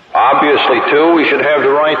 Obviously, too, we should have the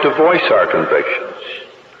right to voice our convictions.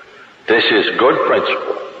 This is good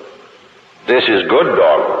principle. This is good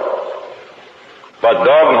dogma. But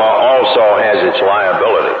dogma also has its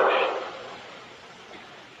liabilities.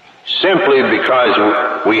 Simply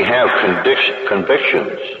because we have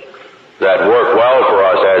convictions that work well for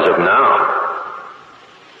us as of now,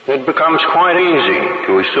 it becomes quite easy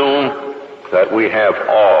to assume that we have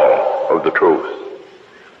all of the truth.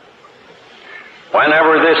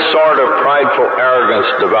 Whenever this sort of prideful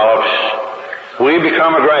arrogance develops, we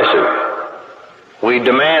become aggressive. We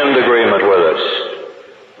demand agreement with us.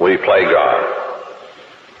 We play God.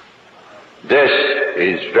 This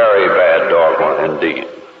is very bad dogma indeed.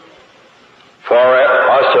 For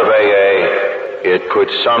us of AA, it could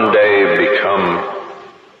someday become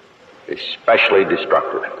especially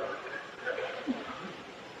destructive.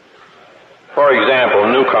 For example,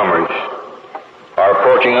 newcomers are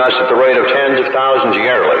approaching us at the rate of tens of thousands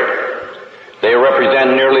yearly. They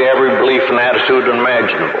represent nearly every belief and attitude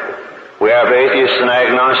imaginable. We have atheists and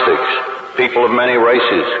agnostics, people of many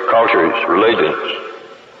races, cultures, religions.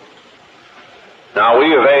 Now,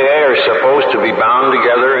 we of AA are supposed to be bound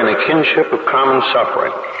together in a kinship of common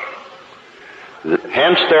suffering.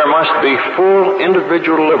 Hence, there must be full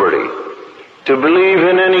individual liberty to believe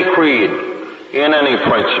in any creed, in any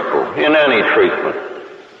principle, in any treatment.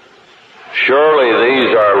 Surely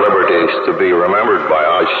these are liberties to be remembered by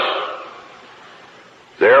us.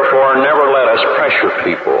 Therefore, never let us pressure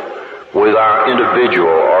people with our individual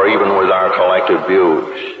or even with our collective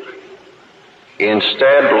views.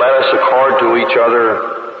 Instead, let us accord to each other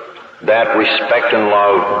that respect and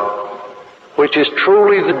love which is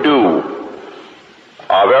truly the due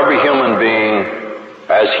of every human being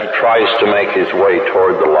as he tries to make his way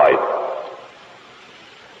toward the light.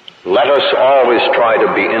 Let us always try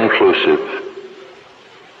to be inclusive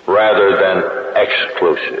rather than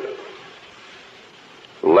exclusive.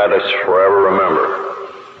 Let us forever remember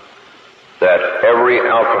that every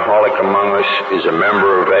alcoholic among us is a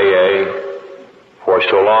member of AA for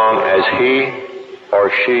so long as he or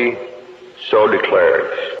she so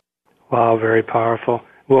declares. Wow, very powerful.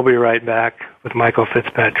 We'll be right back with Michael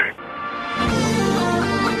Fitzpatrick.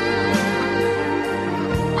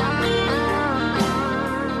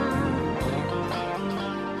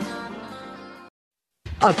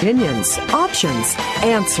 Opinions, options,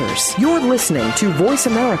 answers. You're listening to Voice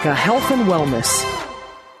America Health and Wellness.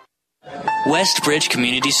 Westbridge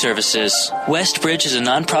Community Services. Westbridge is a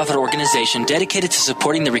nonprofit organization dedicated to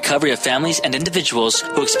supporting the recovery of families and individuals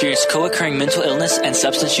who experience co-occurring mental illness and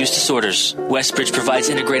substance use disorders. Westbridge provides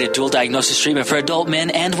integrated dual diagnosis treatment for adult men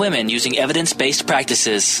and women using evidence-based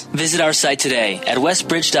practices. Visit our site today at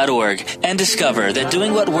westbridge.org and discover that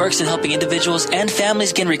doing what works in helping individuals and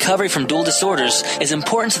families gain recovery from dual disorders is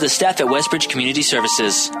important to the staff at Westbridge Community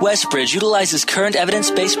Services. Westbridge utilizes current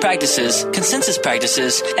evidence-based practices, consensus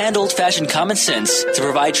practices, and old-fashioned common sense to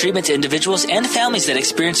provide treatment to individuals and families that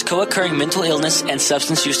experience co-occurring mental illness and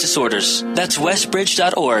substance use disorders. That's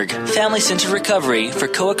westbridge.org, family-centered recovery for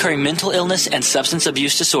co-occurring mental illness and substance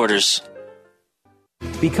abuse disorders.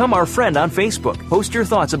 Become our friend on Facebook. Post your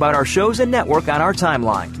thoughts about our shows and network on our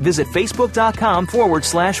timeline. Visit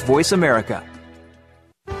facebook.com/Voice America.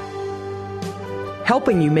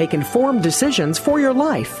 Helping you make informed decisions for your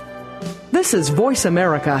life. This is Voice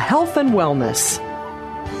America Health and Wellness.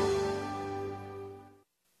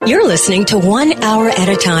 You're listening to 1 Hour at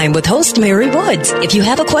a Time with host Mary Woods. If you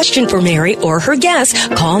have a question for Mary or her guest,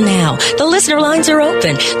 call now. The listener lines are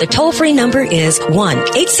open. The toll-free number is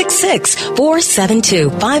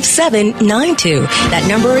 1-866-472-5792. That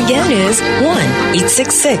number again is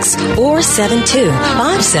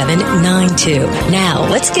 1-866-472-5792. Now,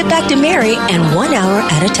 let's get back to Mary and 1 Hour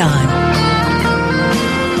at a Time.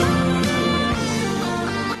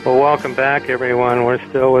 Well, welcome back, everyone. We're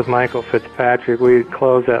still with Michael Fitzpatrick. We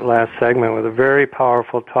closed that last segment with a very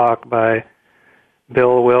powerful talk by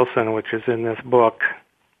Bill Wilson, which is in this book,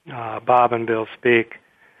 Bob and Bill Speak.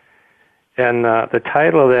 And the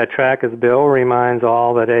title of that track is Bill Reminds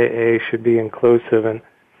All That AA Should Be Inclusive. And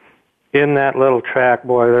in that little track,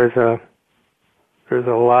 boy, there's a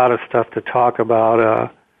lot of stuff to talk about.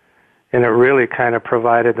 And it really kind of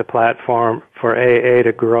provided the platform for AA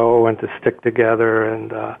to grow and to stick together.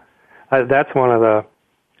 And that's a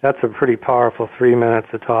pretty powerful 3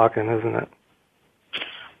 minutes of talking, isn't it?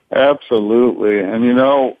 Absolutely. And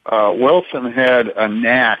Wilson had a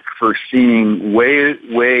knack for seeing way,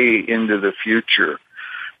 way into the future.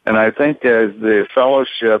 And I think as the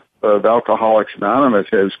fellowship of Alcoholics Anonymous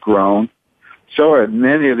has grown, so have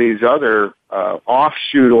many of these other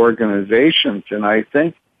offshoot organizations. And I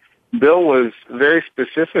think Bill was very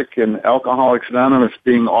specific in Alcoholics Anonymous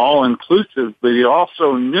being all-inclusive, but he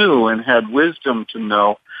also knew and had wisdom to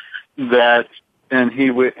know that, and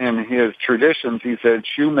in his traditions, he said,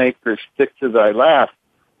 shoemaker, stick to thy last.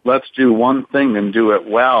 Let's do one thing and do it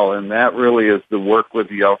well, and that really is the work with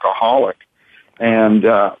the alcoholic. And,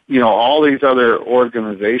 all these other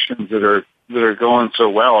organizations that are going so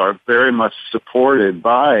well are very much supported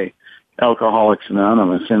by Alcoholics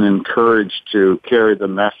Anonymous and encouraged to carry the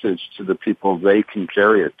message to the people they can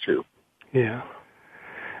carry it to. Yeah.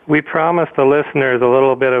 We promised the listeners a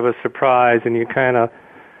little bit of a surprise, and you kind of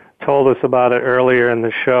told us about it earlier in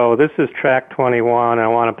the show. This is track 21. I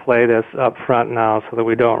want to play this up front now so that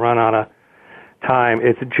we don't run out of time.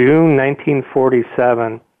 It's June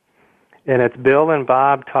 1947, and it's Bill and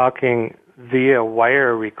Bob talking via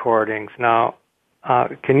wire recordings. Now,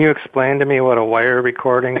 can you explain to me what a wire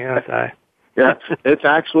recording is? Yeah, it's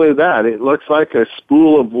actually that. It looks like a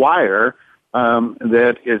spool of wire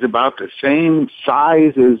that is about the same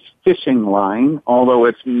size as fishing line, although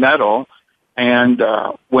it's metal. And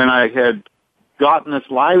when I had gotten this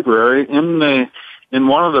library, in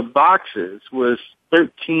one of the boxes was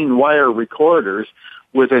 13 wire recorders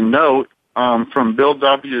with a note from Bill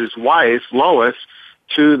W.'s wife, Lois,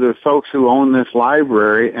 to the folks who own this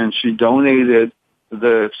library, and she donated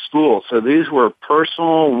the spool. So these were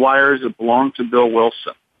personal wires that belonged to Bill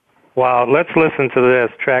Wilson. Wow, let's listen to this,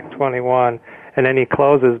 track 21, and then he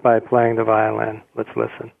closes by playing the violin. Let's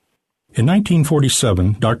listen. In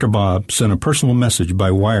 1947, Dr. Bob sent a personal message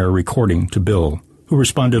by wire recording to Bill, who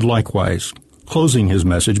responded likewise, closing his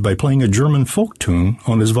message by playing a German folk tune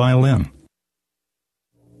on his violin.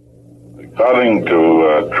 According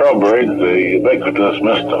to Trowbridge, the ubiquitous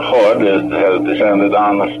Mr. Hood has descended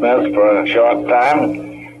on the Smiths for a short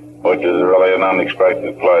time, which is really an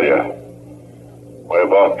unexpected pleasure. We're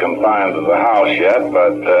both confined to the house yet,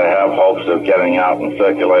 but have hopes of getting out in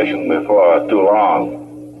circulation before too long.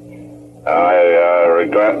 I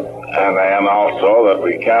regret and also that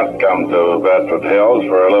we can't come to Bedford Hills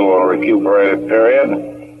for a little recuperated period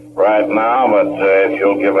right now, but if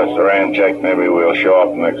you'll give us a rain check, maybe we'll show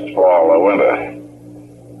up next fall or winter.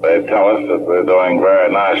 They tell us that we're doing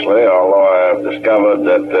very nicely, although I have discovered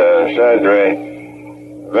that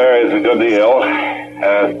surgery varies a good deal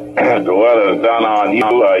as to whether it's done on you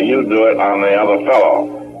or you do it on the other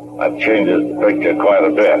fellow. That changes the picture quite a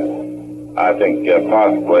bit. I think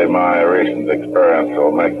possibly my recent experience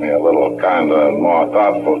will make me a little kinder and more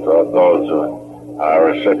thoughtful to those who are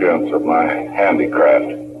recipients of my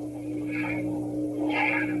handicraft.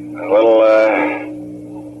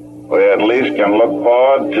 We at least can look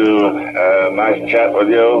forward to a nice chat with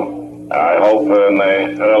you, I hope in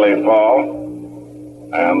the early fall.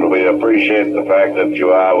 And we appreciate the fact that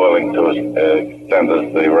you are willing to extend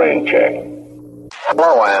us the rain check.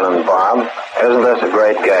 Hello, Ann and Bob. Isn't this a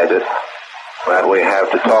great gadget that we have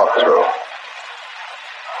to talk through?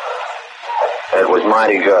 It was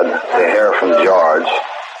mighty good to hear from George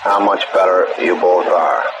how much better you both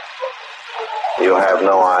are. You have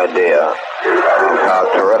no idea of how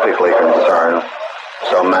terrifically concerned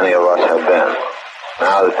so many of us have been.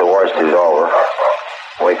 Now that the worst is over,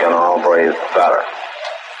 we can all breathe better.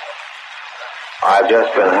 I've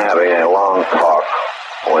just been having a long talk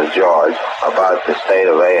with George about the state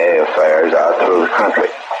of AA affairs out through the country.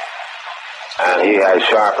 And he has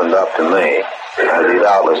sharpened up to me, as he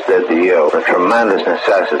doubtless did to you, the tremendous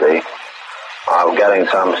necessity of getting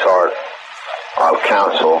some sort of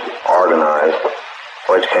council organized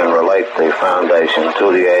which can relate the foundation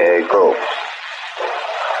to the AA groups.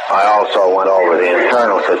 I also went over the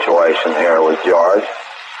internal situation here with George,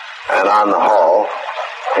 and on the whole,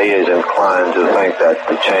 he is inclined to think that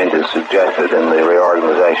the changes suggested in the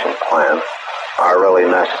reorganization plan are really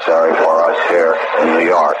necessary for us here in New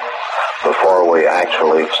York before we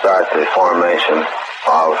actually start the formation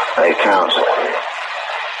of a council.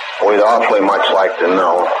 We'd awfully much like to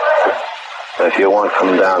know if you won't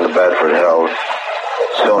come down to Bedford Hills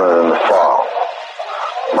sooner than the fall,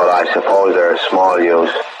 but I suppose there is small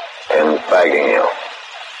use in begging you.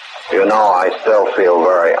 You know, I still feel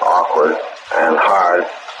very awkward and hard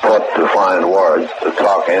put to find words to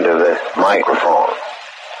talk into this microphone.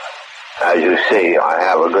 As you see, I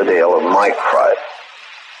have a good deal of mic fright.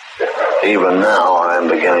 Even now, I am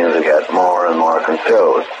beginning to get more and more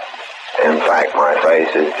confused. In fact, my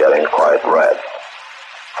face is getting quite red.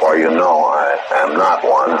 For you know, I am not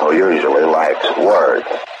one who usually lacks words.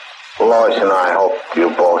 Lois and I hope you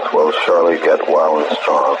both will surely get well and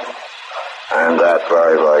strong, and that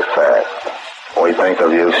very, very fast. We think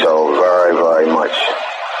of you so very, very much,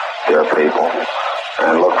 dear people,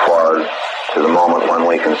 and look forward to the moment when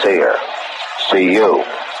we can see her. See you.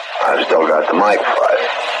 I've still got the mic fright.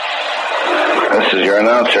 This is your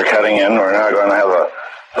announcer cutting in. We're now going to have a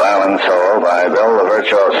violin solo by Bill the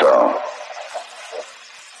Virtuoso.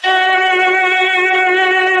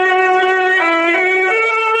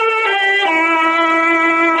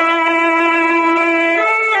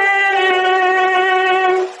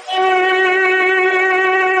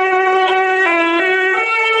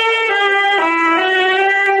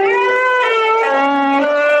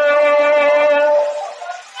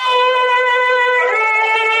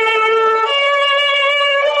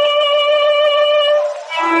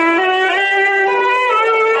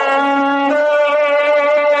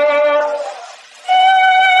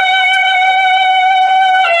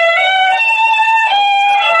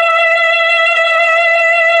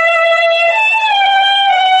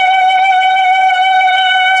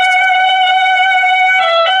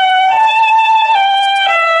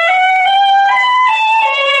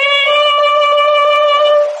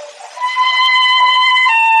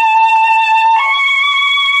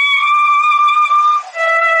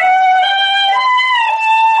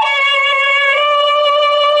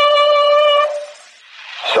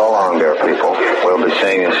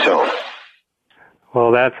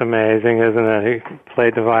 That's amazing, isn't it? He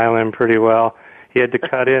played the violin pretty well. He had to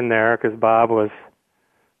cut in there because Bob was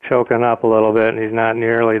choking up a little bit, and he's not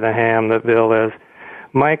nearly the ham that Bill is.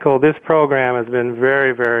 Michael, this program has been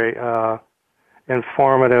very, very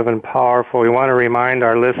informative and powerful. We want to remind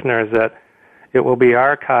our listeners that it will be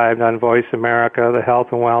archived on Voice America, the Health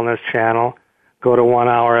and Wellness channel. Go to 1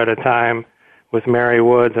 hour at a time with Mary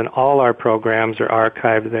Woods, and all our programs are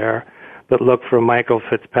archived there. But look for Michael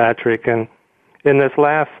Fitzpatrick. And in this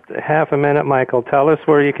last half a minute, Michael, tell us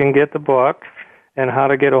where you can get the book and how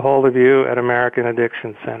to get a hold of you at American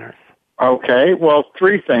Addiction Centers. Okay, well,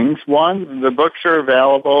 3 things. 1, the books are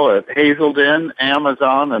available at Hazelden,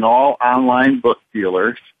 Amazon, and all online book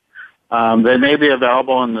dealers. They may be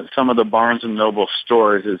available in some of the Barnes & Noble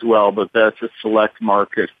stores as well, but that's a select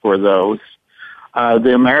market for those.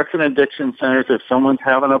 The American Addiction Centers, if someone's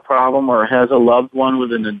having a problem or has a loved one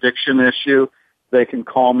with an addiction issue, they can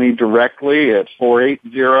call me directly at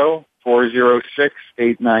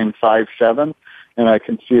 480-406-8957, and I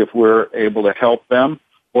can see if we're able to help them.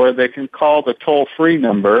 Or they can call the toll-free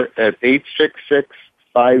number at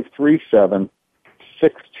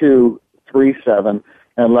 866-537-6237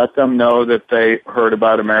 and let them know that they heard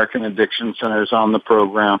about American Addiction Centers on the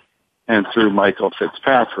program and through Michael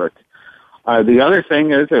Fitzpatrick. The other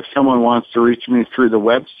thing is if someone wants to reach me through the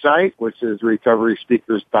website, which is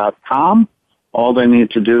recoveryspeakers.com, all they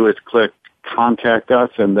need to do is click Contact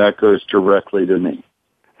Us, and that goes directly to me.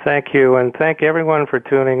 Thank you, and thank everyone for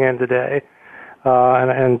tuning in today. And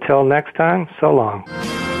until next time, so long.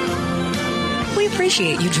 We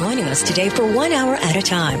appreciate you joining us today for 1 hour at a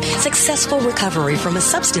time. Successful recovery from a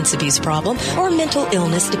substance abuse problem or mental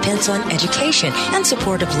illness depends on education and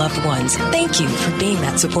support of loved ones. Thank you for being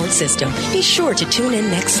that support system. Be sure to tune in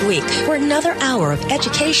next week for another hour of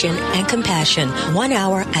education and compassion, 1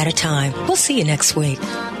 hour at a time. We'll see you next week.